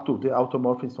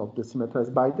the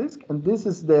symmetrized bidisk, and this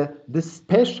is the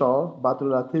special but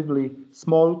relatively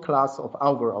small class of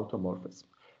other automorphisms,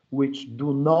 which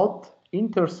do not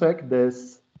intersect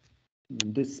this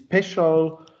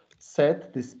special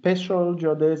set, the special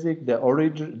geodesic, the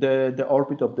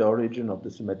orbit of the origin of the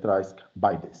symmetrized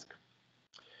bidisk.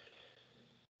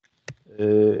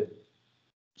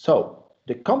 So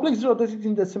the complex geodesics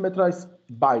in the symmetrized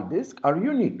bidisk are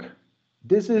unique.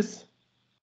 This is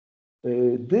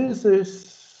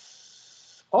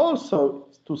also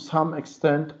to some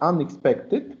extent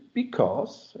unexpected,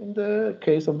 because in the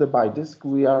case of the bidisk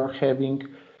we are having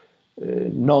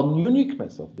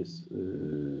non-uniqueness of this,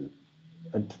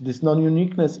 and this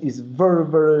non-uniqueness is very,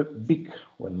 very big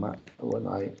when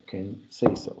I can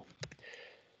say so.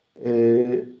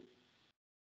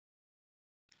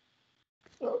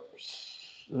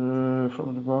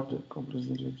 From above the complex,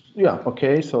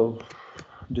 okay, so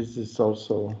this is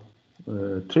also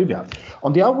trivial.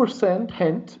 On the other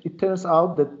hand, it turns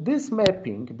out that this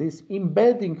mapping, this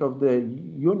embedding of the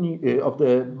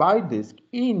bidisk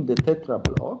in the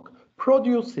tetrablock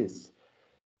produces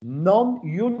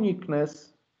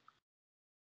non-uniqueness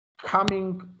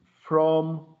coming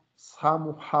from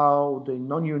somehow the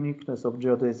non-uniqueness of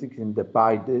geodesics in the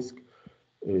bidisk.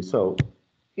 So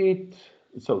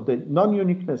the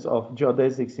non-uniqueness of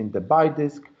geodesics in the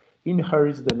bidisk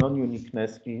inherits the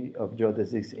non-uniqueness of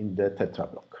geodesics in the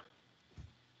tetrablock.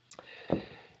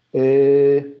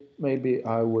 Maybe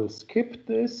I will skip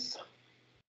this.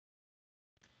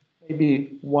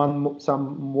 Maybe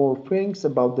some more things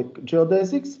about the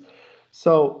geodesics.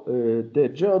 So the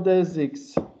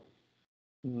geodesics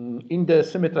in the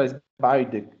symmetrized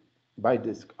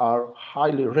bidisk are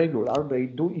highly regular.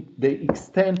 They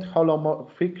extend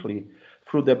holomorphically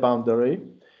through the boundary.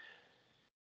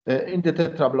 In the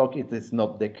tetrablock, it is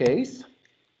not the case.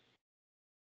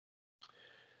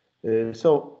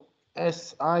 So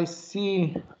as I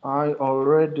see, I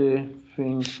already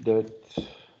think that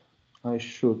I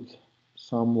should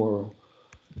somewhere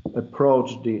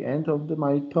approach the end of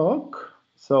my talk.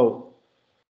 So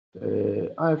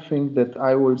I think that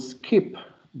I will skip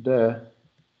the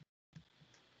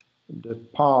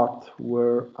part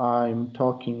where I'm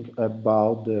talking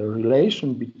about the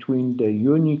relation between the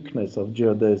uniqueness of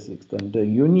geodesics and the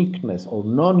uniqueness or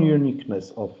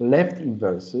non-uniqueness of left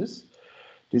inverses.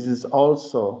 This is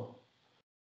also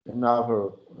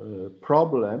another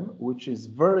problem, which is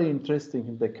very interesting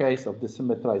in the case of the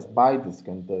symmetrized bidisk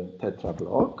and the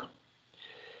tetrablock.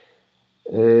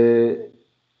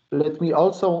 Let me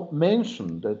also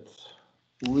mention that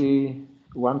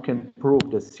one can prove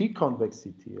the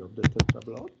C-convexity of the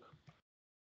tetrablock,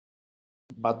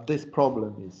 but this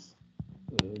problem is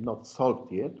not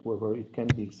solved yet, whether it can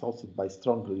be solved by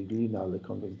strongly linearly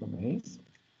convex domains.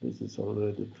 This is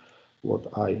already what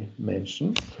I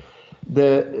mentioned.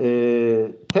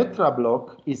 The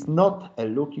tetrablock is not a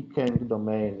Lucky-Kang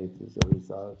domain, it is a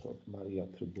result of Maria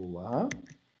Trybula.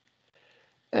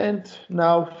 And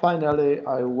now, finally,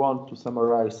 I want to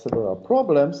summarize several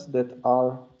problems that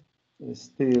are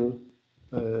still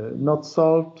not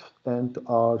solved and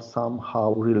are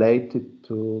somehow related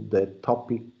to the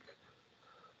topic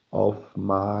of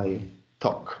my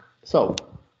talk. So,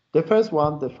 the first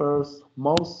one, the first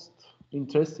most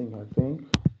interesting, I think,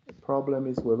 problem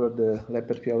is whether the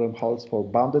Lepper theorem holds for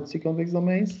bounded C-convex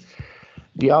domains.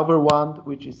 The other one,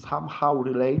 which is somehow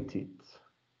related.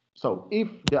 So if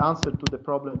the answer to the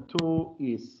problem 2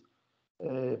 is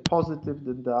positive,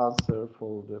 then the answer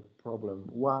for the problem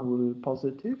 1 will be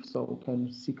positive. So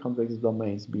can C-convex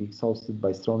domains be exhausted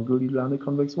by strongly linearly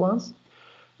convex ones?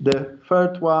 The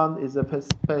third one is a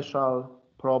special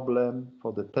problem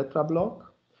for the tetrablock.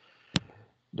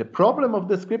 The problem of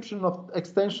description of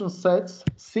extension sets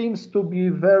seems to be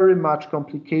very much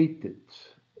complicated.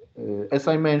 As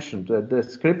I mentioned, the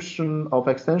description of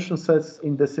extension sets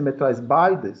in the symmetrized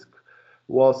bidisk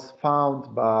was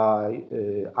found by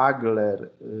Agler,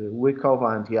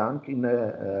 Wykova, and Young in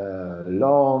a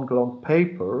long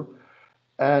paper,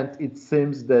 and it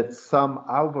seems that some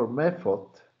other method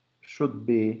should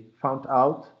be found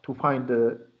out to find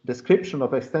the description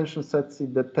of extension sets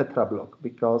in the tetrablock,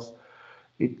 because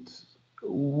it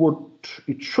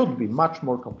should be much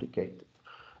more complicated.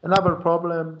 Another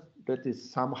problem that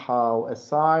is somehow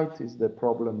aside is the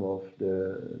problem of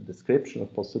the description,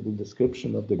 of possible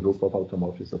description of the group of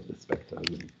automorphisms of the spectral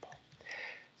unit.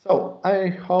 So I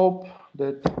hope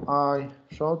that I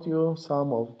showed you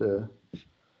some of the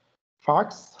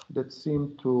facts that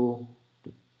seem to,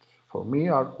 for me,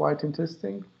 are quite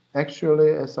interesting.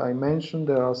 Actually, as I mentioned,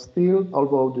 there are still,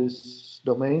 although these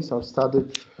domains are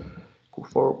studied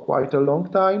for quite a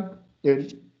long time, in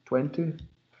 20,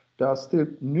 there are still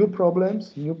new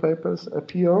problems, new papers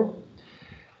appear.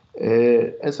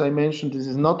 As I mentioned, this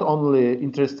is not only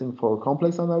interesting for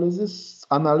complex analysts,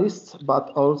 but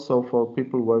also for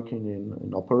people working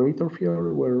in operator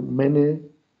theory, where many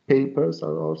papers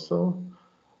are also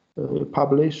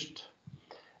published.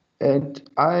 And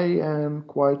I am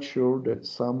quite sure that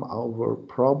some other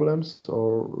problems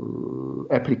or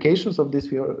applications of these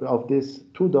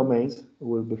two domains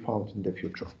will be found in the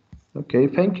future. Okay,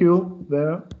 thank you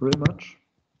very much.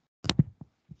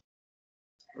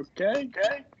 Okay.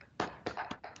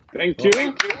 Thank you.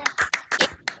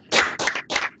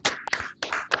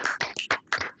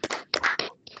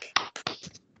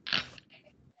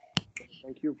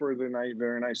 Thank you for the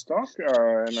very nice talk,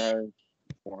 and I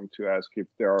want to ask if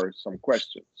there are some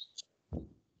questions.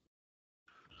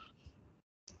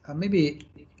 Maybe,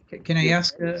 can I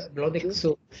ask Wlodek?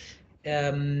 So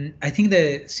I think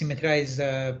the symmetrized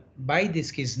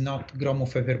bidisk is not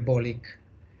Gromov hyperbolic.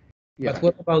 Yeah. But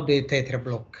what about the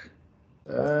tetrablock?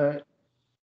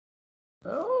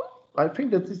 I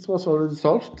think that it was already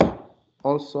solved.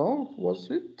 Also, was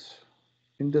it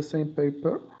in the same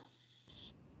paper?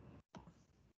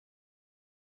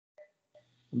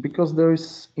 Because there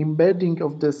is embedding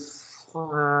of this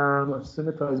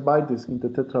symmetrized bidisk in the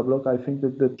tetrablock, I think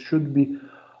that should be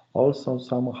also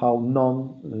somehow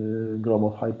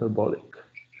non-Gromov hyperbolic.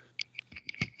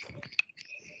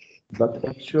 But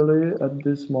actually, at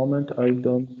this moment, I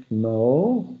don't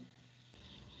know.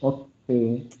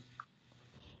 Okay.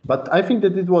 But I think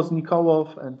that it was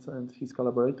Nikolov and his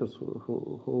collaborators who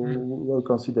were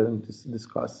considering this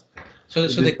class. So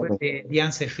the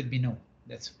answer should be no.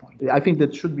 That's the point. I think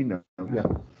that should be no. Yeah.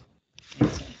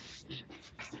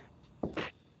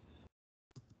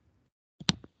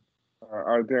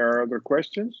 Are there other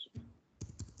questions?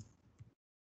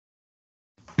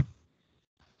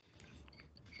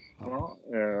 Well,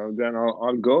 then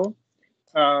I'll go.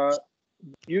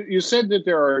 You said that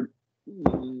there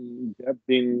have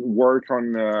been work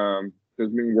on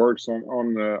there's been works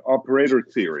on operator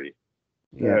theory.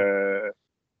 Yeah.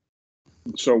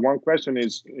 So one question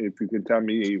is if you can tell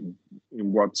me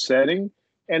in what setting,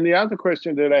 and the other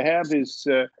question that I have is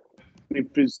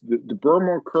if the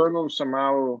Bernoulli kernel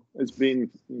somehow has been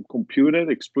computed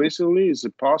explicitly. Is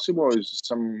it possible? Or is it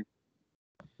some?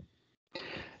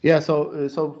 Yeah.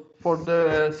 So for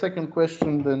the second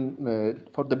question, then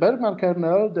for the Bergman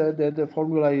kernel, the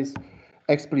formula is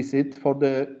explicit for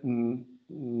the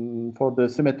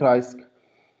symmetrized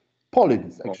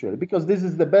polydisc, actually, because this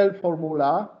is the Bell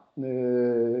formula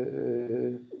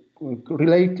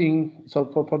relating, so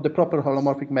for the proper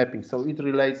holomorphic mapping. So it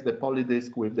relates the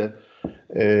polydisc with the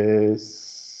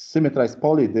symmetrized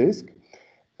polydisc.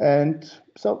 And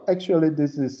so actually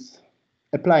this is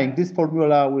applying this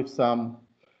formula with some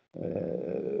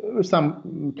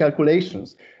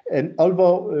calculations. And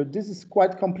although this is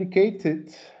quite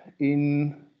complicated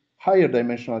in higher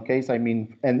dimensional case, I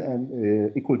mean, and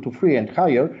equal to 3 and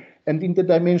higher, and in the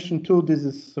dimension 2, this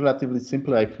is relatively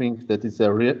simple. I think that it's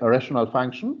a rational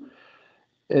function.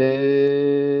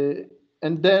 And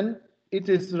then it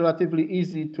is relatively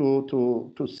easy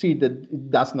to see that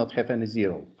it does not have any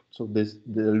zero. So this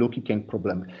the Lucky-Kang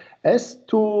problem. As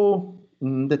to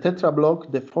the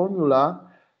tetrablock, the formula,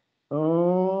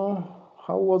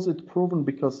 how was it proven?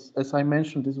 Because as I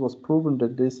mentioned, this was proven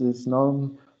that this is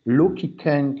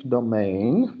non-Lucky-Kang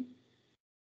domain.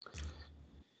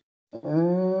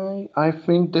 I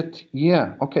think that,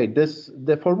 yeah, okay,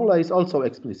 the formula is also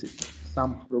explicit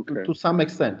to some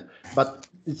extent, but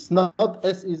it's not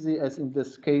as easy as in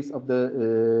this case of the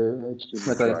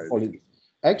symmetrized polydisc.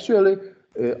 Actually,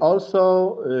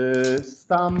 also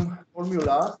some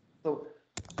formulas. So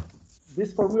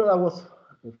this formula was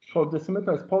for the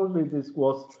symmetrized polydisc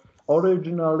was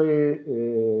originally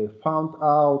found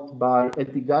out by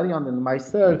Edgarian and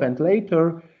myself, and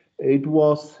later it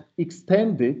was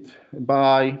extended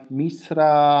by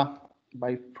Misra,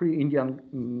 by 3 Indian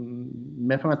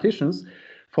mathematicians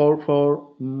for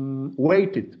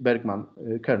weighted Bergman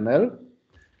kernel.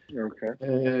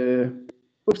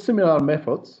 With similar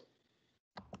methods.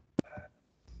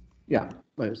 Yeah,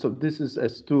 so this is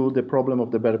as to the problem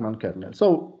of the Bergman kernel.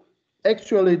 So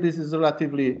actually this is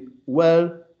relatively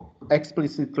well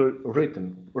explicitly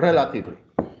written, relatively.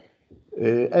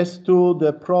 As to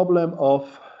the problem of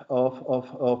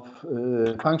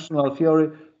functional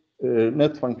theory,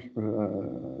 net function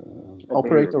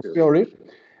operator theory,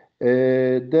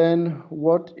 then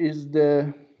what is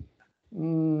the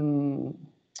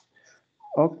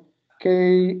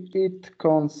okay, it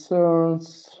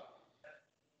concerns,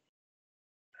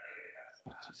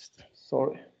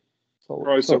 sorry.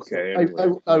 Oh, it's okay.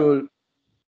 Anyway.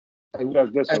 I'm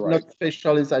not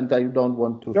specialist and I don't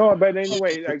want to. No, but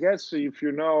anyway, I guess if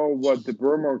you know what the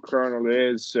Bernoulli kernel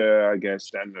is, I guess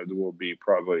then it will be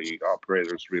probably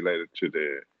operators related to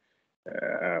the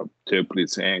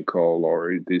Toeplitz ankle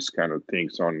or these kind of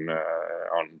things on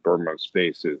Bernoulli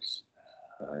spaces,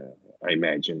 I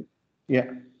imagine. Yeah.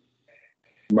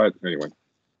 But anyway,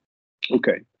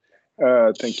 okay.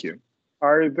 Thank you.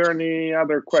 Are there any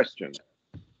other questions?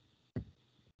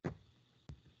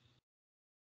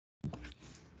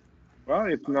 Well,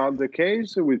 if not the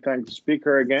case, we thank the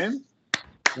speaker again.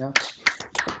 Yeah.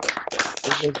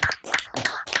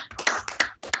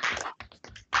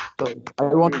 So I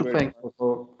want to thank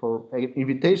for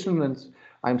invitation, and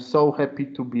I'm so happy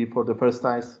to be for the first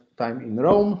time in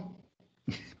Rome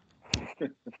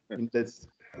in this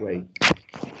way.